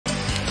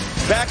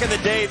Back in the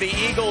day, the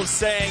Eagles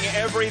saying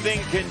everything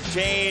can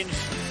change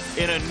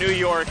in a New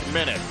York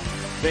minute.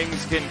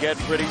 Things can get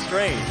pretty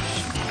strange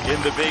in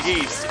the Big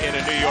East in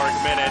a New York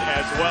minute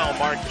as well.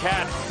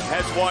 Marquette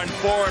has won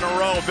 4 in a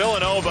row.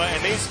 Villanova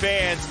and these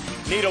fans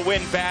need a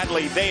win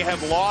badly. They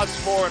have lost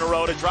 4 in a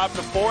row to drop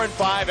to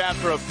 4-5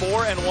 after a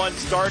 4-1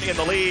 start in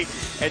the league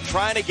and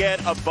trying to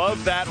get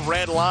above that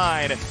red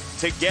line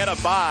to get a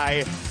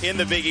bye in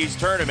the Big East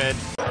tournament.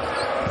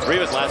 3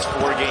 of his last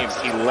 4 games,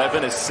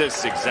 11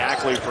 assists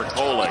exactly for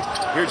Kolek.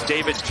 Here's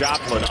David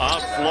Joplin,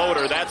 off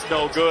floater, that's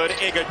no good.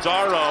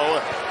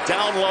 Iguodaro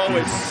down low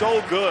is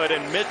so good,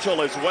 and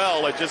Mitchell as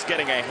well at just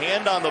getting a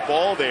hand on the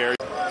ball there.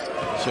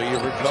 So you're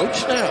a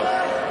coach now?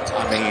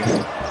 I mean,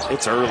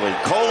 it's early.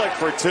 Kolek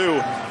for 2,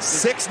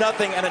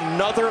 6-0, and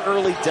another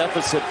early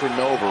deficit for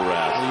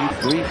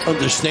Novorad. Great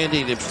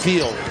understanding and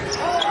feel.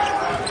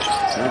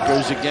 There it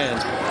goes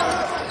again.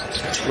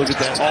 Look at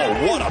that.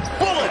 Oh, what a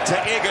bullet to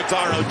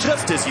Iguodaro,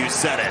 just as you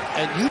said it.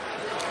 And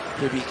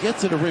if you get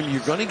to the rim,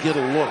 you're going to get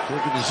a look.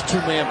 Look at this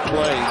two-man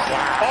play.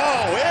 Wow.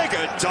 Oh,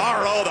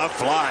 Iguodaro, the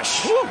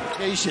flush.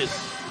 Patient.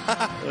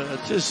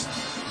 Just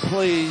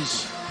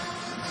plays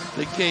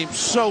the game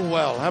so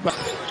well. How about...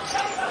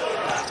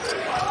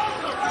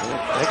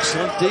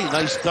 Excellent D.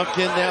 Nice duck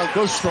in now.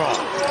 Go strong.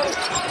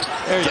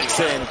 There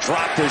Dixon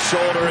dropped his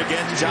shoulder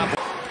again. Joplin.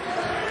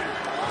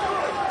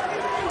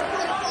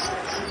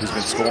 He's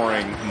been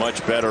scoring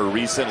much better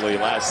recently.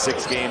 Last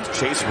 6 games,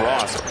 Chase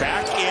Ross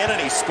back in,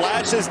 and he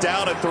splashes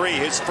down a 3.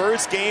 His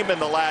first game in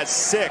the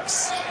last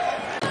 6.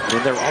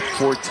 And they're up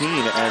 14,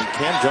 and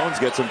Cam Jones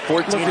gets him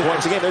 14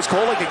 points a game. There's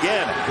Kolek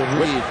again.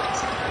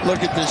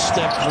 Look at this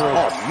step through.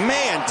 Oh,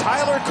 man,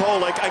 Tyler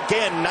Kolek,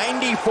 again,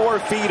 94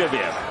 feet of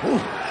him.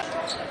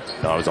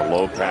 That was a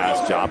low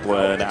pass.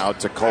 Joplin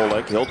out to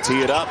Kolek. He'll tee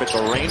it up. It's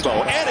a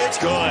rainbow, and it's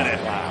good.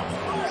 Wow.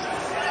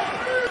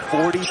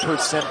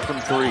 40%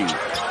 from 3.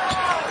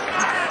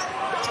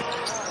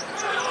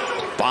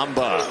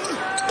 Bamba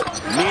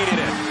needed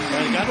it.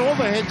 He got all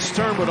the heads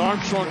turned with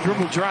Armstrong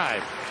dribble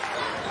drive.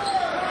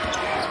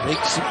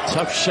 Make some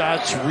tough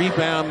shots,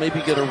 rebound,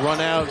 maybe get a run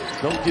out.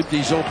 Don't give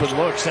these open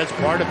looks. That's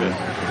part of it.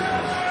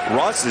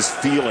 Ross is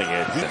feeling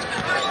it.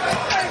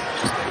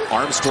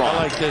 Armstrong. I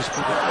like this,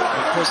 but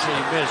unfortunately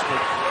he missed.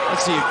 But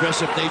that's the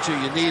aggressive nature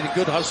you need. A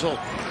good hustle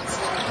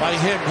by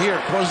him here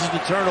causes the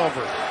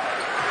turnover.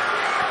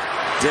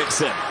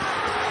 Dixon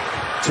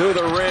to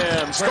the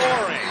rim,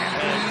 scoring.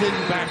 And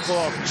didn't back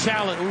off.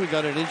 Challenge. Oh, we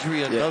got an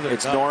injury. Another.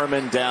 It's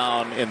Norman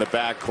down in the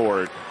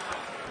backcourt.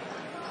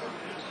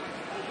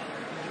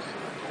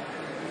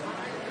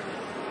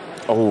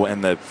 Oh,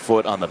 and the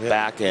foot on the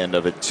back end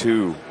of it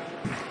too.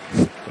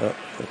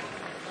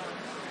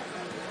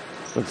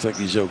 Looks like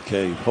he's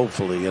okay.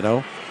 Hopefully, you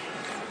know.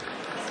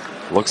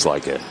 Looks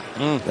like it.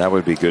 That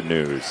would be good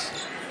news.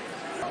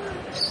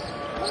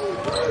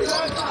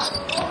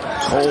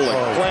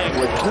 Kolek playing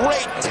with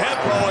great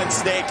tempo and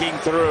snaking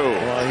through.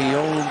 Well, he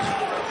owned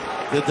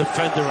the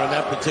defender on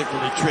that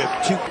particular trip.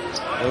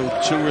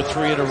 2 or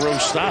 3 in a row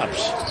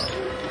stops.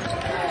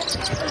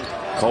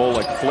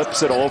 Kolek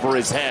flips it over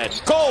his head.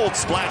 Gold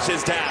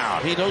splashes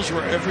down. He knows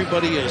where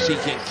everybody is. He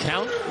can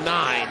count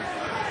 9.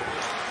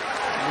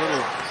 A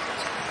little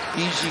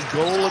easy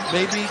goal,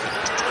 maybe.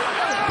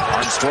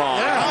 Armstrong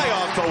high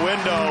off the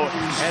window,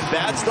 and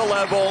that's the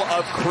level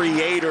of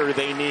creator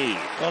they need.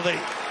 Well, they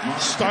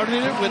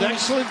started it with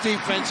excellent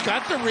defense,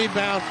 got the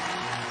rebound,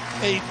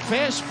 a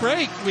fast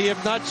break. We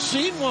have not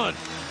seen one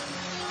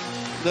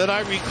that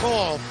I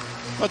recall,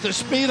 but the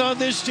speed on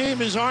this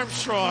team is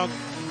Armstrong.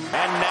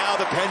 And now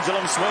the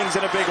pendulum swings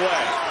in a big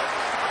way.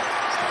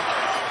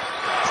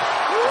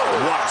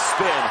 What a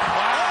spin.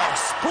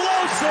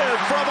 Explosive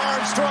from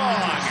Armstrong.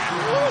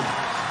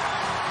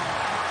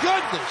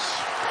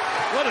 Goodness.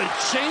 What a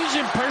change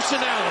in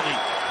personality.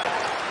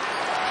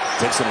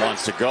 Dixon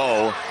wants to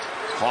go.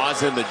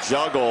 Pause in the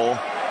juggle.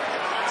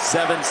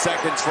 7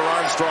 seconds for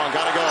Armstrong.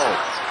 Gotta go.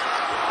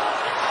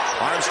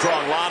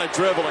 Armstrong, a lot of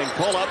dribbling.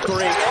 Pull up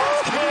 3.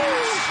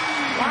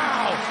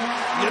 Wow.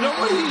 You know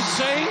what he's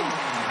saying?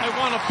 I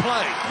want to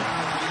play.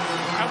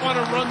 I want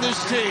to run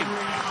this team.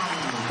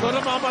 Put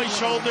him on my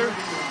shoulder.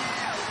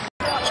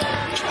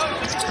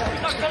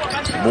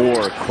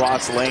 Moore,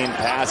 cross lane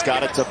pass.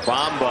 Got it to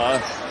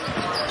Bamba.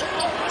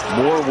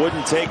 Moore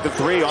wouldn't take the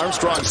 3.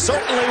 Armstrong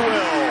certainly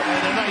will.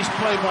 And a nice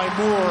play by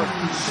Moore.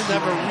 Didn't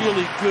have a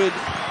really good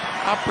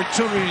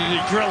opportunity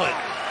to drill it.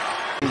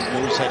 He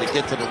knows how to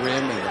get to the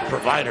rim, and the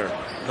provider,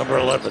 number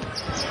 11.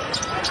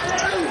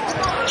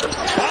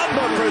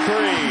 Bamba for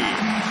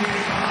 3.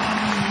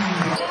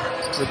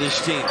 For this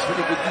team,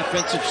 pretty good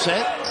defensive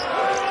set.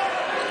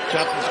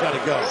 Joplin's got to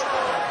go.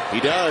 He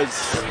does.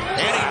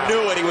 And he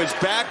knew it. He was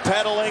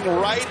backpedaling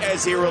right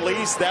as he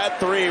released that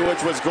 3,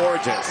 which was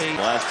gorgeous.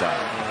 Last time.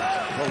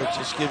 Kolek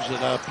just gives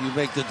it up. You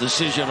make the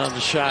decision on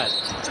the shot.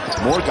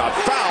 Moore got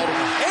fouled,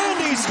 and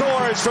he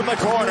scores from the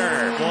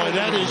corner. Boy,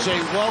 that is a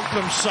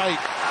welcome sight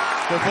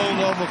for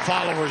Villanova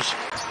followers.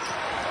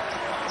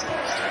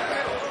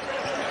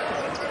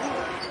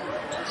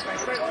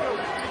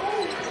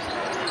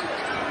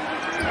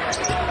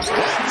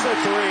 That's a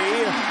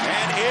 3.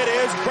 it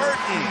is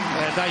Burton.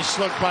 And a nice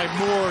look by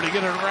Moore to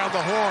get it around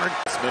the horn.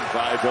 Spin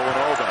by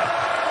Villanova.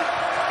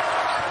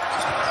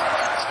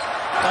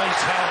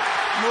 Nice help.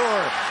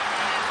 Moore.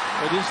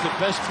 It is the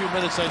best few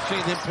minutes I've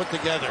seen him put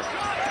together.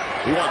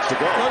 He wants to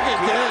go. Look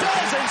at this.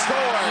 He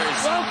scores.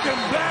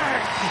 Welcome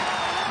back.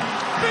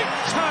 Big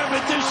time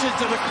addition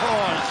to the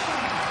cause.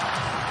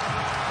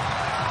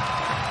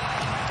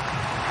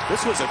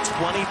 This was a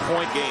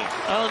 20-point game.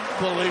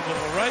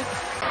 Unbelievable, right?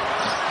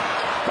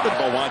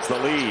 Football wants the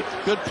lead.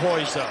 Good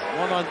poise, though.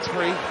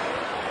 1-on-3.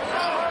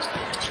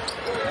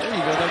 There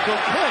you go. Now go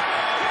quick.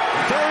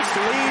 First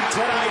lead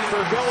tonight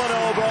for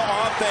Villanova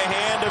off the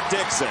hand of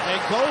Dixon.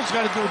 And Cole's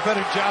got to do a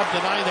better job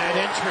denying that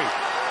entry.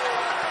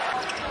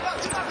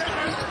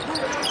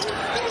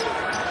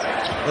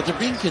 But they're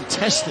being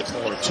contested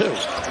more, too.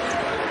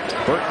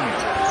 Burton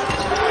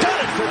got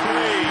it for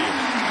three.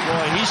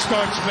 Boy, he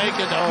starts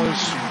making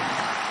those.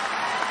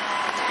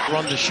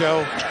 Run the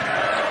show.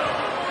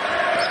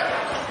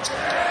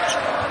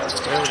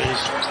 There it is.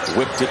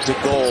 Whipped it to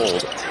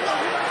Gold.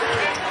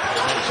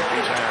 Nice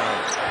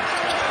rebound.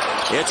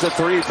 It's a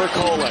three for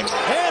Kolek.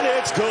 And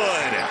it's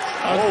good.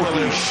 Oh,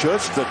 he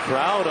shushed the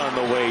crowd on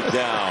the way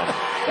down.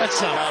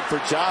 That's not out for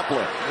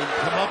Joplin. Didn't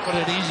come up with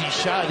an easy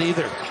shot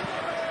either.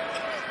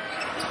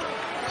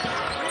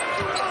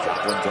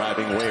 Joplin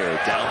driving where?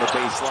 Down the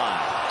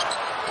baseline.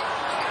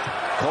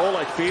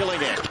 Kolek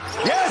feeling it.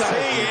 Yes,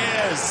 he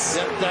is.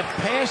 That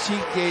pass he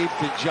gave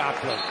to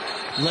Joplin,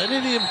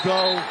 letting him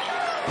go,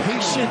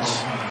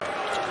 patience.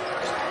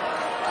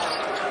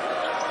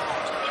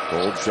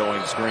 Gold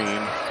showing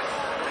screen.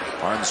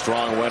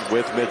 Armstrong went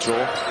with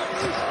Mitchell.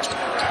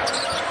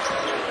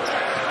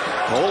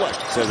 Kolek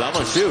says, I'm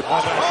going to shoot. Oh,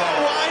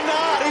 why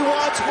not? He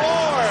wants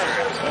more.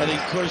 And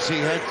of course he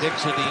had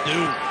Dixon, he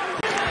knew.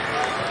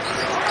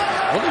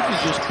 What if he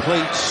just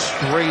played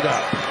straight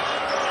up?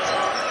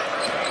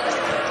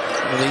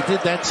 And they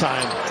did that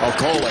time. Oh,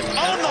 Kolek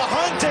on the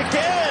hunt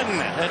again.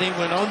 And he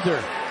went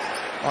under.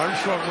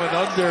 Armstrong went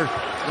under.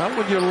 Not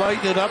when you're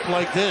lighting it up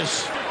like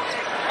this.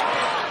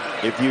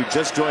 If you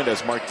just joined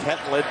us,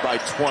 Marquette led by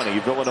 20.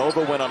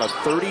 Villanova went on a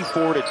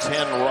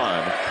 34-10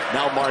 run.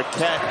 Now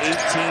Marquette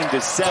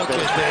 18-7.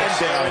 And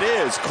there it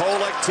is.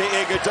 Kolek to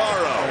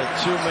Iguodaro. A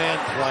two-man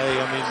play.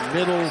 I mean,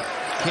 middle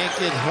can't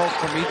get help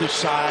from either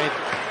side.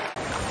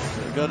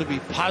 They're going to be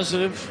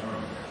positive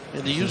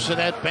in the use of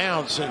that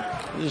bounce. And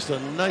just a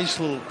nice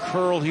little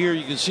curl here.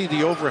 You can see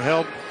the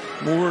overhelp.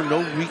 Moore,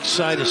 no weak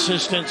side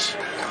assistance.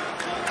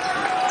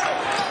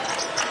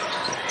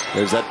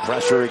 There's that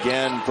pressure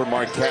again for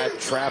Marquette,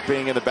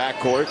 trapping in the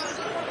backcourt.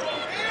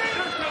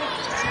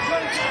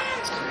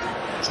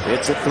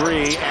 It's a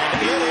three, and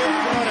it is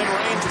good and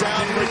rains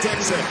down for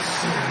Dixon.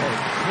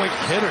 Quick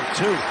hitter,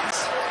 too.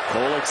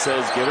 Kolek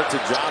says, give it to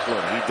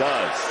Joplin. He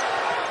does.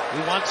 He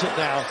wants it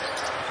now.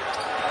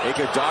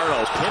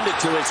 Iguodaro pinned it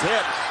to his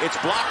hip. It's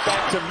blocked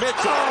back to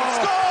Mitchell. Oh.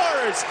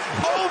 He scores!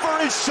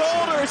 Over his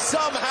shoulder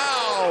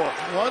somehow.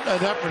 What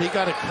an effort. He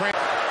got a cramp.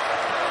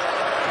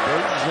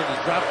 Burton's in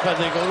the drop cut.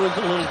 They go with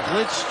a little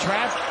blitz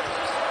trap.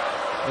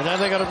 And now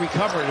they got to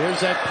recover it.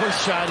 Here's that push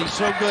shot he's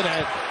so good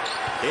at.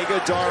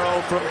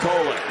 Iguodaro from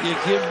Kolek. You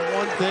give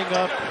one thing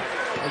up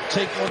or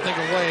take one thing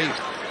away.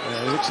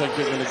 It looks like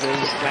they're going to go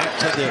back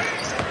to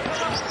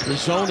the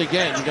zone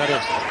again. You got to.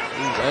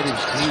 That is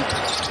deep.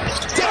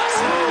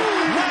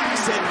 Dixon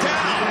knocks it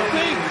down.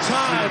 Big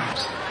time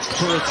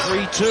for a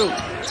 3-2.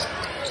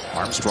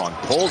 Armstrong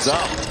pulls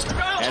up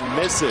and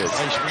misses.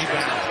 Nice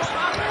rebound.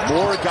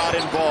 Moore got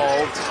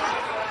involved.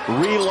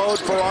 Reload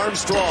for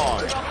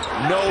Armstrong.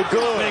 No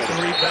good. Big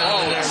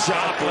rebound there.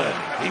 Joplin.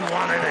 He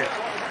wanted it.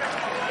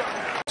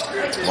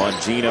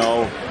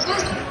 Longino.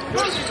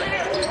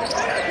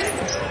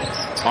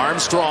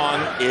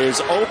 Armstrong is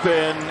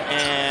open,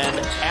 and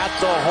at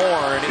the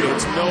horn,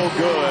 it's no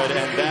good,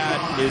 and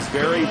that is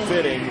very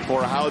fitting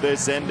for how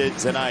this ended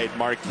tonight.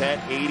 Marquette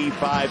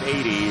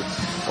 85-80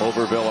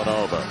 over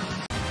Villanova.